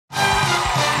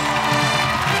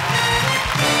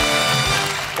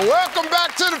Welcome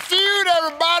back to the feud,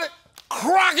 everybody.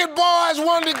 Crockett boys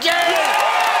won the game.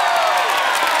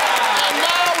 And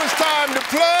now it's time to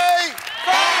play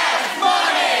Fast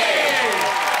Money.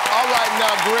 All right,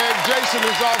 now, Greg, Jason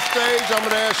is off stage. I'm going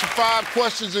to ask you 5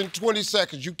 questions in 20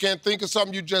 seconds. You can't think of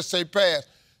something, you just say pass.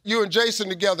 You and Jason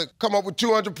together come up with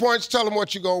 200 points. Tell them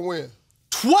what you're going to win.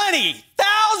 $20,000!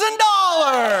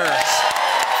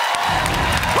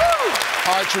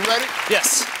 All right, you ready?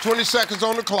 Yes. 20 seconds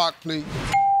on the clock, please.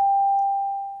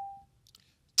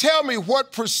 Tell me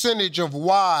what percentage of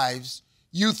wives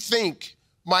you think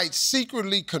might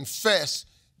secretly confess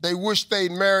they wish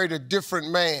they'd married a different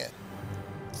man.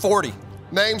 40.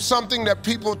 Name something that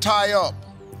people tie up.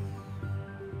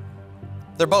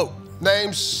 Their boat.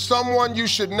 Name someone you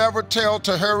should never tell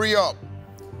to hurry up.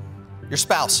 Your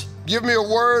spouse. Give me a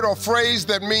word or phrase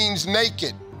that means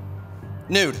naked.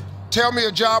 Nude. Tell me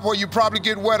a job where you probably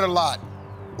get wet a lot.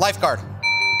 Lifeguard.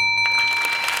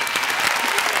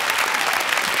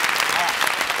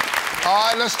 All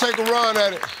right, let's take a run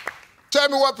at it. Tell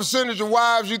me what percentage of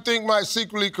wives you think might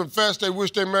secretly confess they wish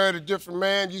they married a different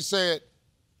man. You said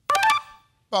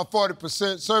about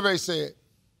 40%. Survey said.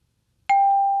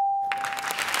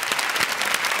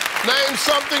 Name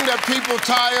something that people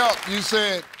tie up. You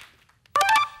said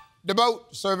the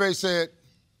boat. Survey said.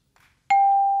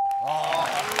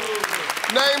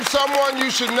 Name someone you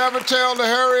should never tell to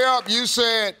hurry up. You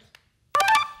said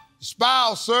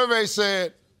spouse. Survey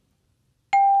said.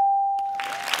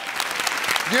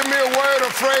 Give me a word or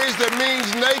phrase that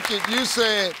means naked. You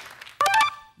said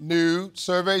nude.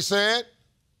 Survey said.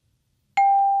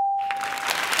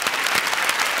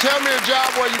 Tell me a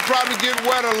job where you probably get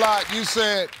wet a lot. You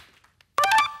said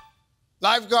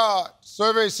lifeguard.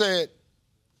 Survey said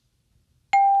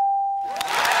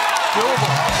doable.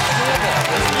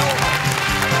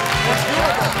 It's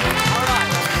doable. All right.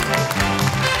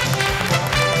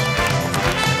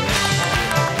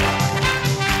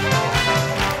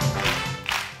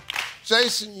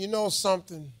 Jason, you know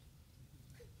something?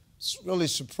 It's really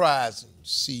surprising to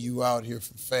see you out here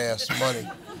for fast money.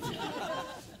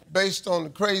 Based on the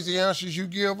crazy answers you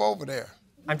give over there.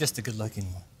 I'm just the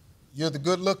good-looking one. You're the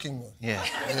good-looking one? Yeah.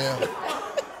 Yeah.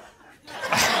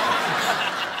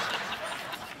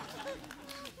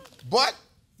 But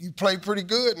you play pretty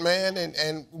good, man,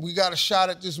 and we got a shot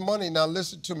at this money. Now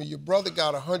listen to me, your brother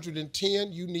got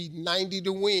 110, you need 90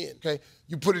 to win, okay?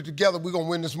 You put it together, we're gonna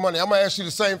win this money. I'm gonna ask you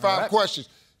the same 5 questions.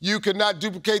 You cannot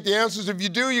duplicate the answers. If you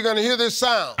do, you're gonna hear this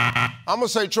sound. I'm gonna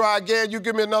say try again, you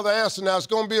give me another answer. Now it's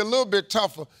gonna be a little bit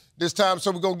tougher this time,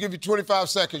 so we're gonna give you 25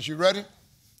 seconds. You ready?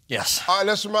 Yes. All right,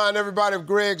 let's remind everybody of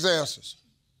Greg's answers.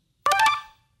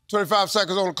 25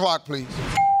 seconds on the clock, please.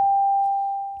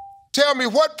 Tell me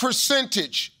what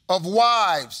percentage of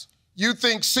wives you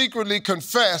think secretly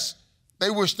confess they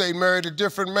wish they married a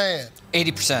different man.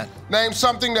 80%. Name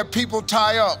something that people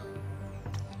tie up.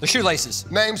 The shoelaces.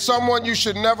 Name someone you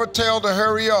should never tell to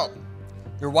hurry up.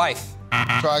 Your wife.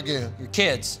 Try again. Your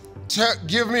kids.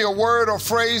 Give me a word or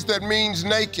phrase that means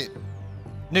naked.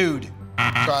 Nude.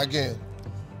 Try again.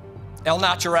 El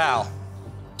natural.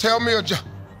 Tell me a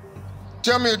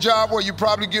job where you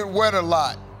probably get wet a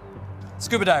lot.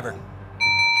 Scuba diver. All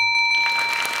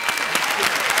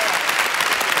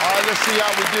right, let's see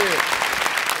how we did.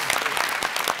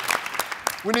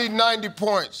 We need 90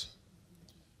 points.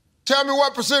 Tell me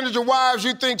what percentage of wives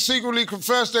you think secretly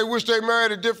confess they wish they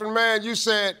married a different man. You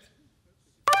said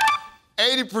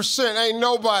 80%. Ain't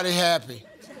nobody happy.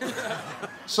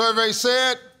 Survey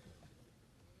said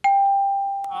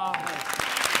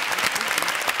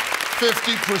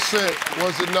 50%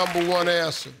 was the #1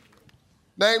 answer.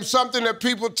 Name something that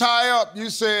people tie up. You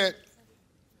said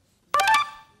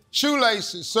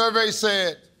shoelaces. Survey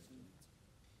said.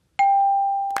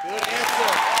 Good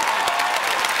answer.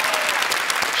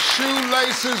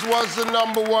 Shoelaces was the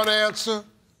 #1 answer.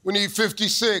 We need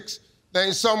 56.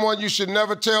 Name someone you should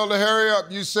never tell to hurry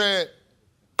up. You said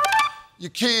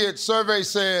your kids. Survey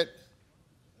said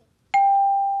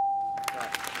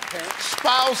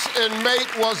spouse and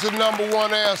mate was the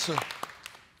 #1 answer.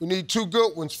 We need 2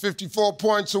 good ones, 54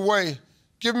 points away.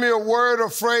 Give me a word or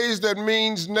phrase that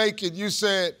means naked. You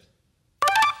said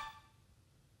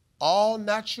all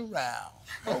natural.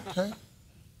 Okay,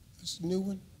 that's a new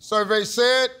one. Survey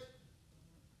said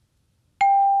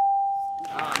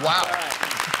wow.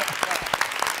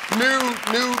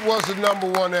 Nude was the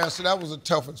 #1 answer. That was a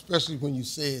tough one, especially when you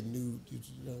said nude. You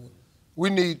know, we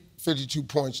need 52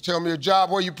 points. Tell me a job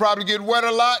where you probably get wet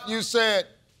a lot. You said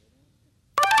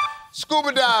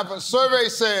scuba diver. Survey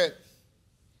said.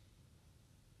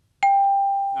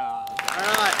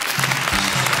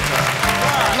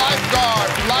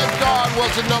 Lifeguard was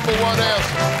the #1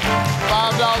 answer.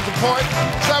 $5 a point,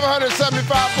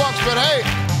 $775, but hey,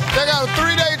 they got a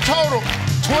 3-day total,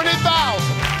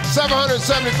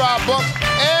 $20,775,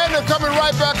 and they're coming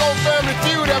right back on Family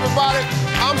Feud, everybody.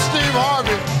 I'm Steve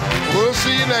Harvey. We'll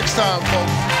see you next time,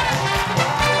 folks.